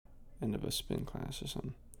end of a spin class or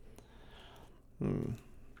something.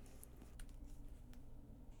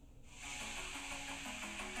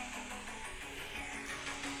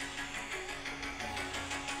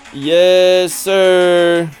 Yes,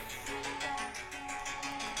 sir.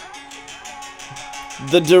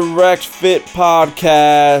 The Direct Fit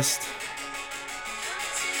Podcast.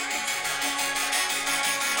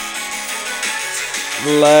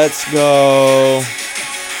 Let's go.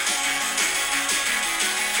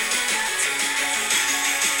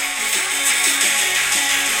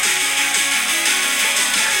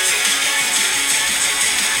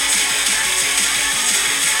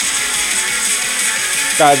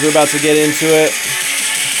 Guys, we're about to get into it.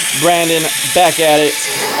 Brandon, back at it.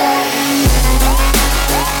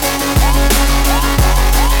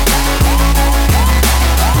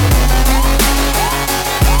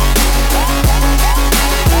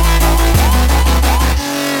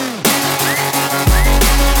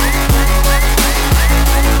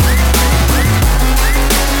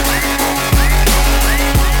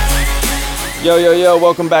 Yo,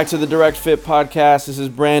 welcome back to the Direct Fit Podcast. This is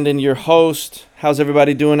Brandon, your host. How's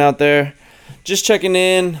everybody doing out there? Just checking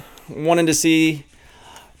in, wanting to see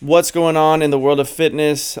what's going on in the world of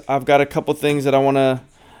fitness. I've got a couple things that I want to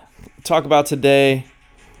talk about today.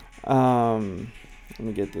 Let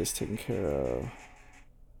me get this taken care of.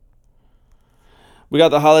 We got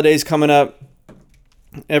the holidays coming up.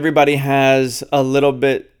 Everybody has a little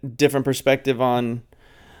bit different perspective on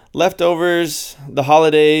leftovers, the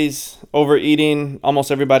holidays, overeating.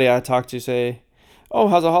 Almost everybody I talk to say, "Oh,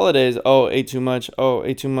 how's the holidays? Oh, ate too much. Oh,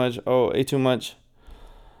 ate too much. Oh, ate too much."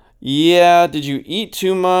 Yeah, did you eat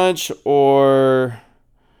too much, or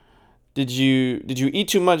did you eat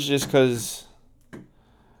too much just because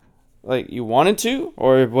like you wanted to,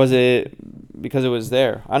 or was it because it was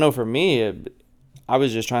there? I know for me, I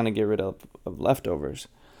was just trying to get rid of leftovers.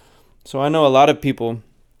 So I know a lot of people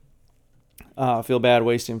feel bad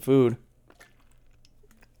wasting food.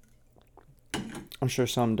 I'm sure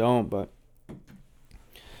some don't, but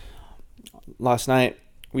last night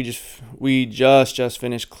we just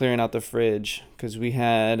finished clearing out the fridge because we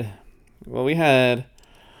had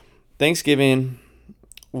Thanksgiving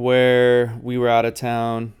where we were out of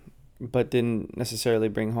town but didn't necessarily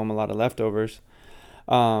bring home a lot of leftovers.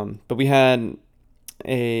 But we had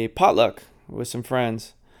a potluck with some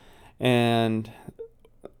friends, and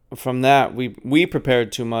from that we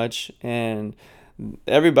prepared too much and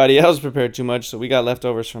everybody else prepared too much, so we got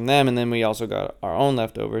leftovers from them, and then we also got our own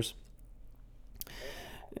leftovers.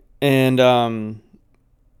 And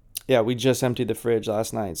we just emptied the fridge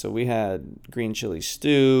last night, so we had green chili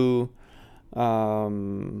stew,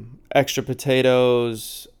 extra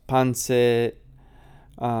potatoes, pancit,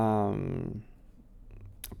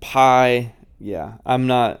 pie. Yeah,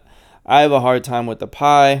 I have a hard time with the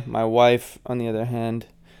pie. My wife, on the other hand,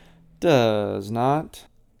 does not.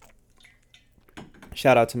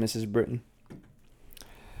 Shout out to Mrs. Britton.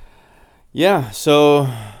 Yeah, so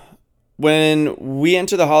when we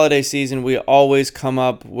enter the holiday season, we always come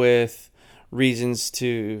up with reasons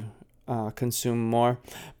to consume more,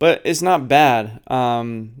 but it's not bad.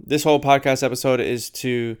 This whole podcast episode is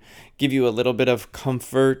to give you a little bit of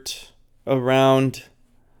comfort around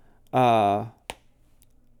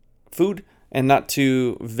food and not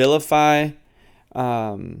to vilify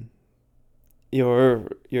your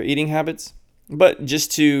eating habits, but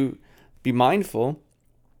just to be mindful.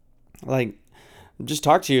 Like, just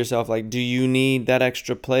talk to yourself, like, do you need that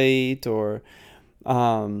extra plate? Or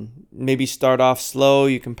maybe start off slow,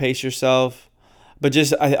 you can pace yourself. But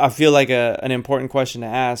just I feel like an important question to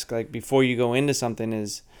ask, like, before you go into something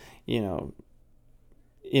is,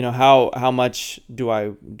 how much do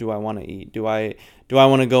I want to eat? Do I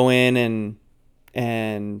want to go in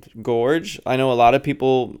and gorge? I know a lot of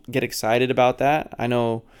people get excited about that. I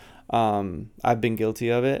know I've been guilty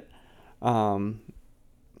of it.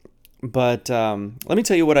 But let me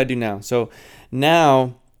tell you what I do now. So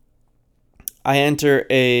now I enter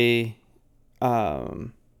an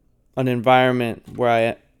environment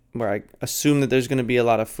where I assume that there's going to be a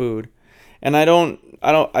lot of food, and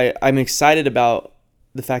I'm excited about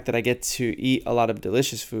the fact that I get to eat a lot of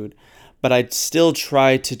delicious food, but I still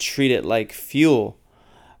try to treat it like fuel.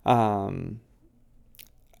 I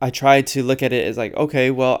try to look at it as like, okay,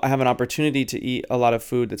 well, I have an opportunity to eat a lot of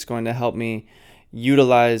food that's going to help me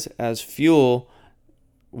utilize as fuel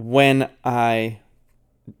when I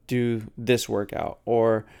do this workout,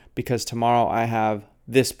 or because tomorrow I have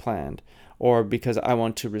this planned, or because I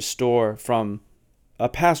want to restore from a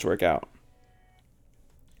past workout.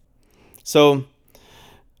 So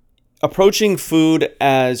approaching food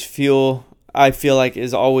as fuel, I feel like,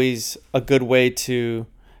 is always a good way to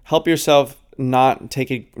help yourself not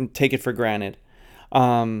take it for granted.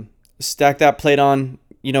 Stack that plate on,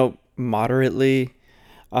 moderately.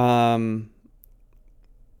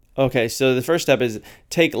 Okay, so the first step is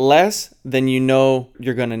take less than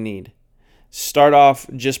you're going to need. Start off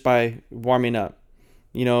just by warming up,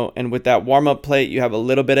 and with that warm-up plate, you have a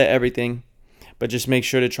little bit of everything, but just make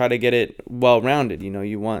sure to try to get it well-rounded.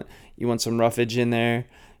 You want some roughage in there.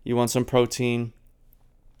 You want some protein.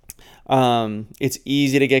 It's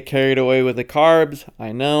easy to get carried away with the carbs,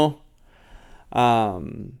 I know.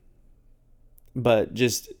 But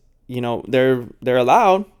just, they're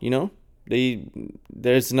allowed,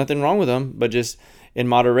 there's nothing wrong with them, but just in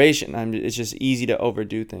moderation. It's just easy to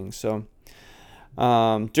overdo things. So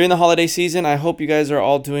during the holiday season, I hope you guys are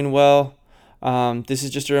all doing well. This is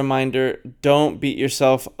just a reminder, don't beat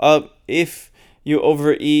yourself up if you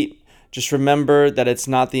overeat. Just remember that it's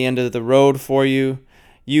not the end of the road for you.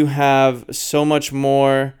 You have so much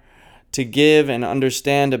more to give and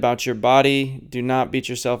understand about your body. Do not beat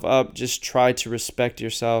yourself up. Just try to respect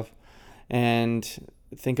yourself and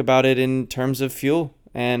think about it in terms of fuel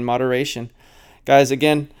and moderation. Guys,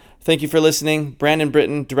 again, thank you for listening. Brandon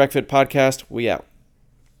Britton, Direct Fit Podcast. We out.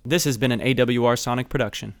 This has been an AWR Sonic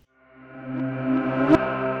production.